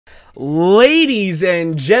Ladies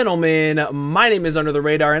and gentlemen, my name is Under the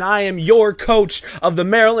Radar, and I am your coach of the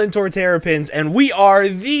Maryland Torterrapins, and we are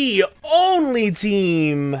the only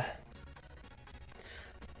team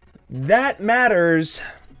that matters.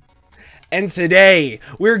 And today,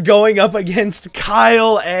 we're going up against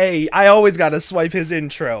KyleAye. I always gotta swipe his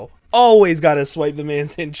intro. Always gotta swipe the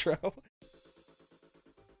man's intro.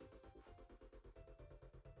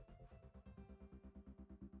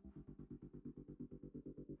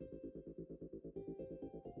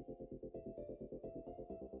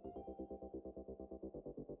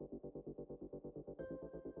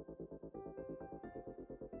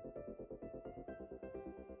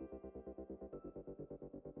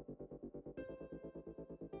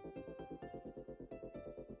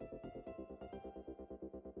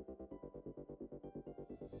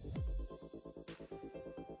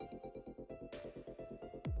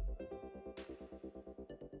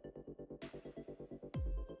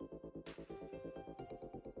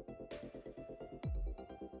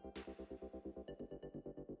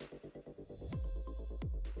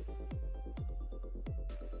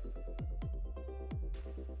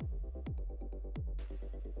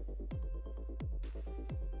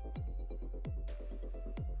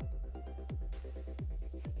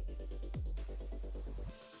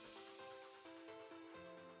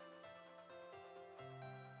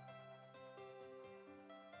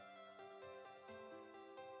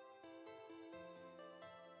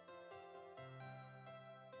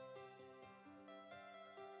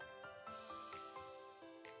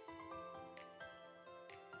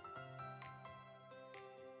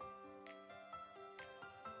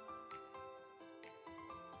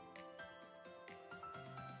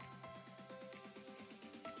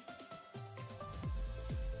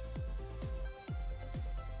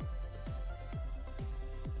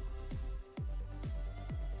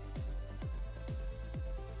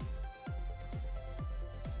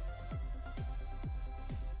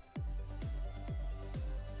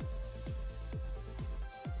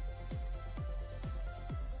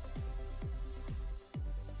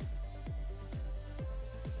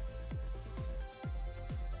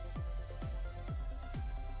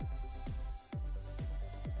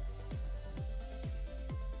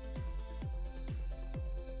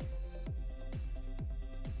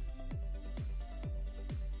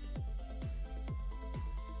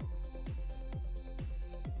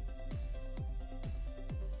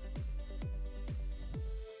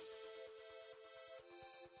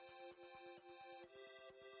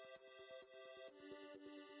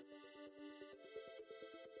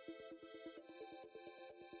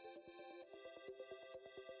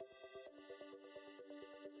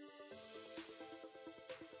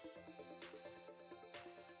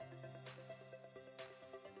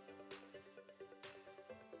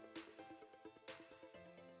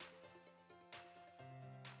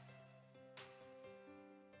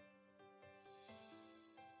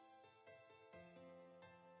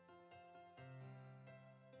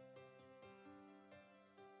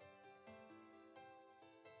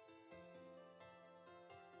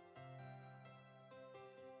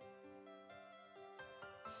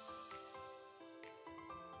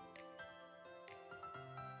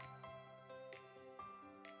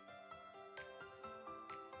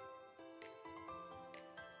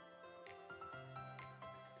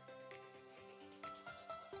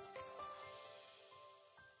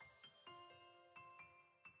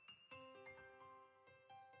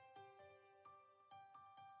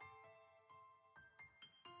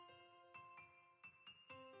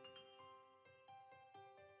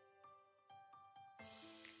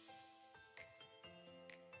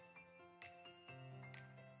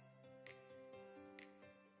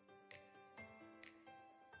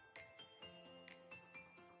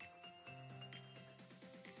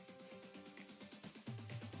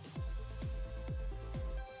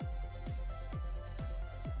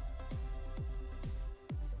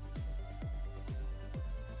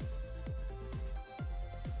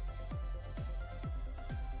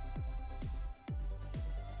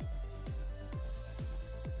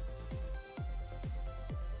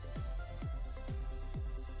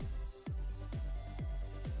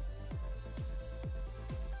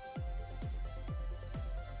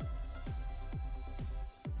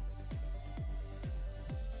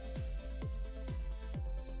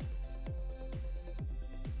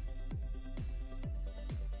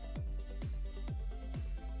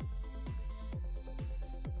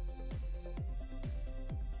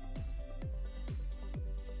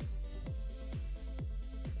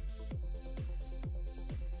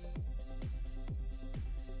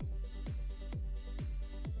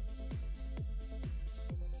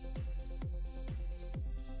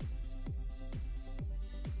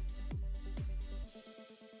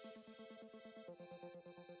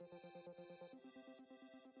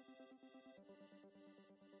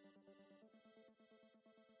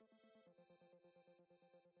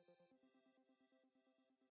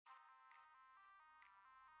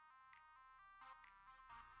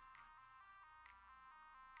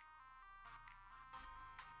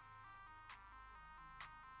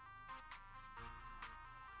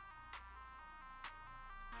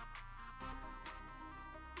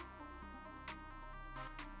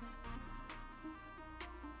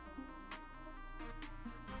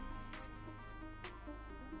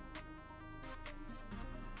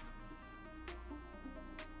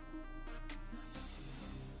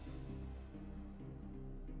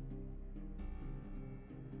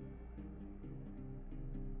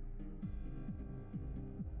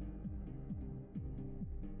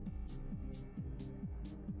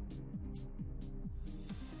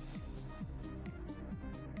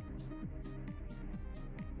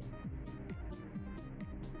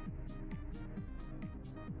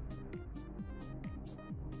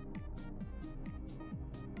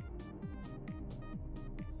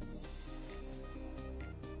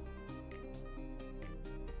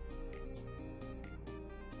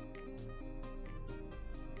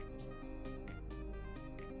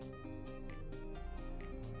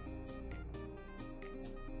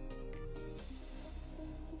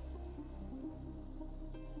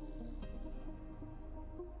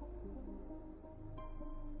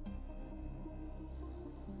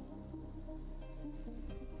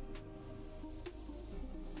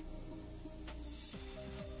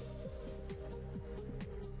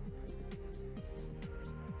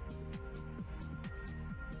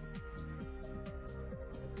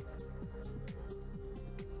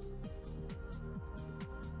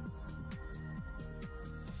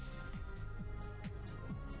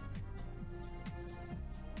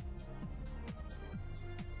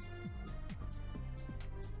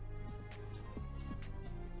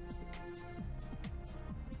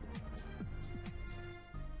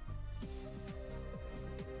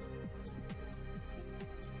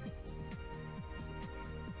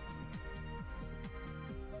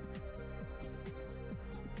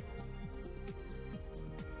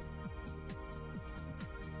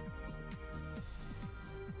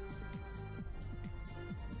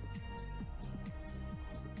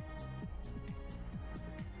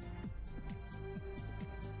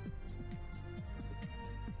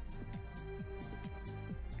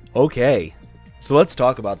 Okay, so let's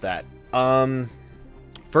talk about that.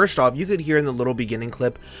 First off, you could hear in the little beginning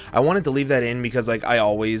clip, I wanted to leave that in because, like, I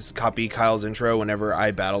always copy Kyle's intro whenever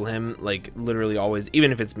I battle him. Like, literally always.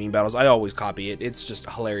 Even if it's meme battles, I always copy it. It's just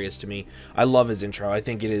hilarious to me. I love his intro. I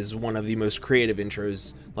think it is one of the most creative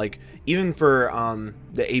intros. Like, even for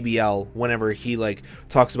the ABL, whenever he, like,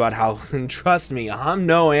 talks about how, trust me, I'm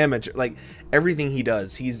no amateur. Like, everything he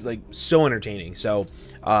does, he's, like, so entertaining. So,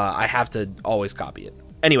 I have to always copy it.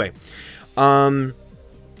 Anyway,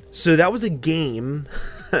 so that was a game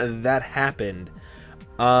that happened.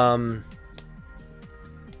 I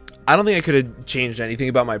don't think I could have changed anything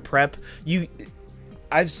about my prep.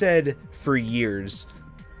 I've said for years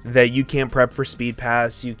that you can't prep for speed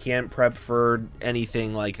pass, you can't prep for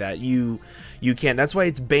anything like that. You can't. That's why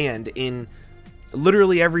it's banned in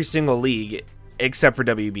literally every single league except for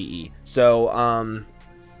WBE. So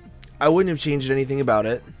I wouldn't have changed anything about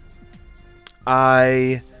it.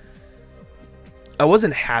 I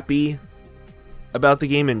wasn't happy about the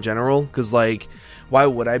game in general, because, like, why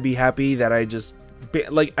would I be happy that I just,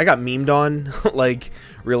 like, I got memed on, like,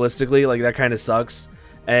 realistically, like, that kind of sucks,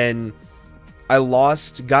 and I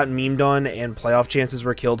lost, got memed on, and playoff chances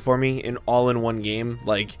were killed for me all in one game,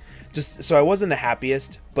 like, just, so I wasn't the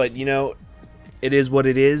happiest, but, you know, it is what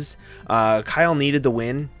it is. Kyle needed the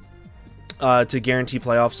win to guarantee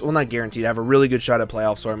playoffs. Well, not guaranteed, have a really good shot at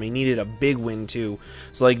playoffs for him. He needed a big win too.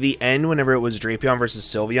 So, like, the end, whenever it was Drapion versus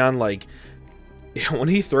Sylveon, like, when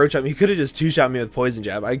he throw shot me, he could have just two-shot me with Poison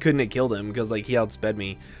Jab. I couldn't have killed him because, like, he outsped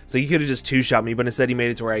me. So he could have just two-shot me, but instead he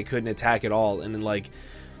made it to where I couldn't attack at all. And then, like,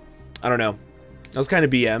 I don't know. That was kind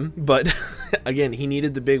of BM, but again, he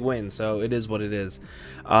needed the big win, so it is what it is.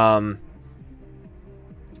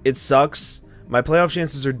 It sucks. My playoff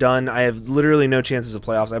chances are done. I have literally no chances of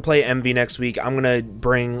playoffs. I play MV next week. I'm going to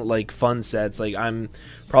bring, like, fun sets. Like, I'm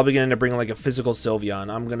probably going to end up bringing, like, a physical Sylveon.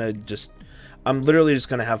 I'm literally just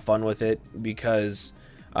going to have fun with it because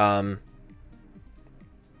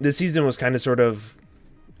this season was kind of sort of,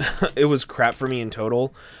 it was crap for me in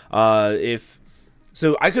total.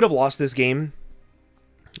 So I could have lost this game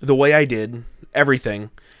the way I did,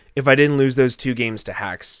 everything, if I didn't lose those 2 games to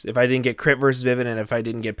hacks, if I didn't get crit versus Vivid, and if I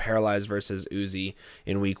didn't get paralyzed versus Uzi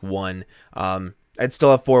in week 1, I'd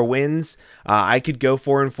still have 4 wins. I could go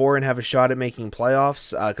 4-4 and have a shot at making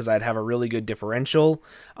playoffs because I'd have a really good differential.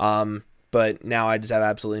 But now I just have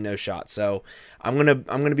absolutely no shot. So I'm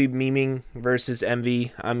gonna be memeing versus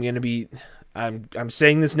MV. I'm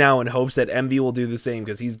saying this now in hopes that MV will do the same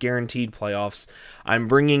because he's guaranteed playoffs. I'm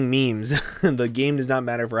bringing memes. The game does not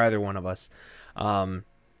matter for either one of us.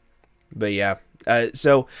 But yeah,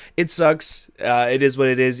 so it sucks. It is what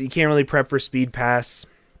it is. You can't really prep for speed pass,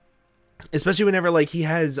 especially whenever, like, he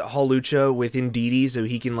has Hawlucha with Indeedee, so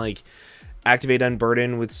he can, like, activate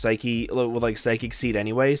Unburden with Psychic Seed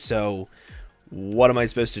anyway. So what am I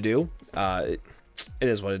supposed to do? It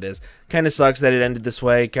is what it is. Kind of sucks that it ended this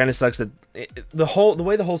way. Kind of sucks that the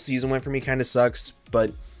way the whole season went for me kind of sucks,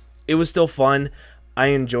 but it was still fun. I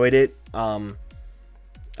enjoyed it.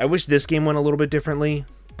 I wish this game went a little bit differently,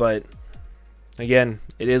 but again,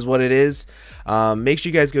 it is what it is. Make sure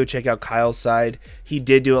you guys go check out Kyle's side. He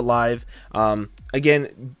did do it live.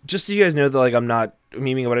 Again, just so you guys know that, like, I'm not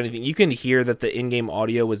memeing about anything, you can hear that the in-game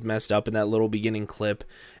audio was messed up in that little beginning clip,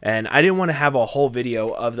 and I didn't want to have a whole video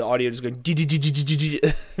of the audio just going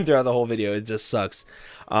throughout the whole video. It just sucks.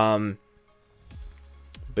 But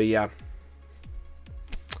yeah,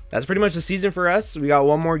 that's pretty much the season for us. We got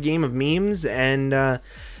one more game of memes, and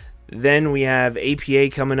then we have APA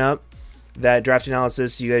coming up. That draft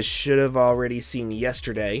analysis you guys should have already seen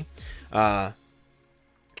yesterday. No,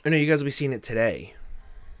 you guys will be seeing it today.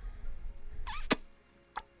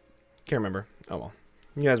 Can't remember. Oh well,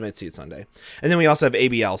 you guys might see it Sunday. And then we also have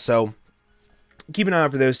ABL, so keep an eye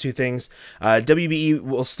out for those 2 things. WBE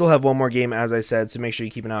will still have one more game, as I said, so make sure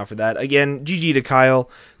you keep an eye out for that. Again, GG to Kyle.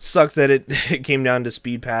 Sucks that it came down to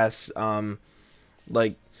speed pass.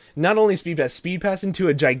 Like, not only speed pass into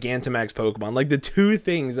a Gigantamax Pokemon. Like, the 2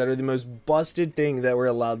 things that are the most busted thing that were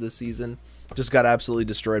allowed this season just got absolutely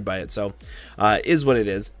destroyed by it. So, is what it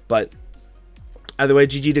is. But either way,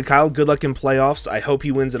 GG to Kyle. Good luck in playoffs. I hope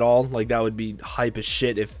he wins it all. Like, that would be hype as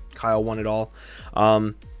shit if Kyle won it all.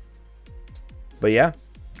 But yeah,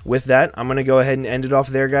 with that, I'm going to go ahead and end it off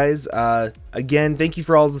there, guys. Again, thank you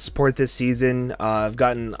for all the support this season. I've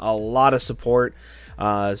gotten a lot of support.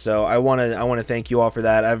 So I want to thank you all for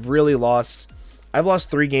that. I've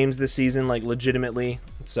lost 3 games this season, like, legitimately.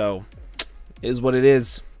 So is what it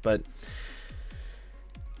is, but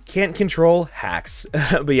can't control hacks.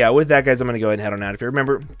 But yeah, with that, guys, I'm going to go ahead and head on out of here.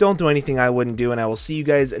 Remember, don't do anything I wouldn't do, and I will see you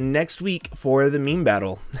guys next week for the meme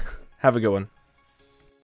battle. Have a good one.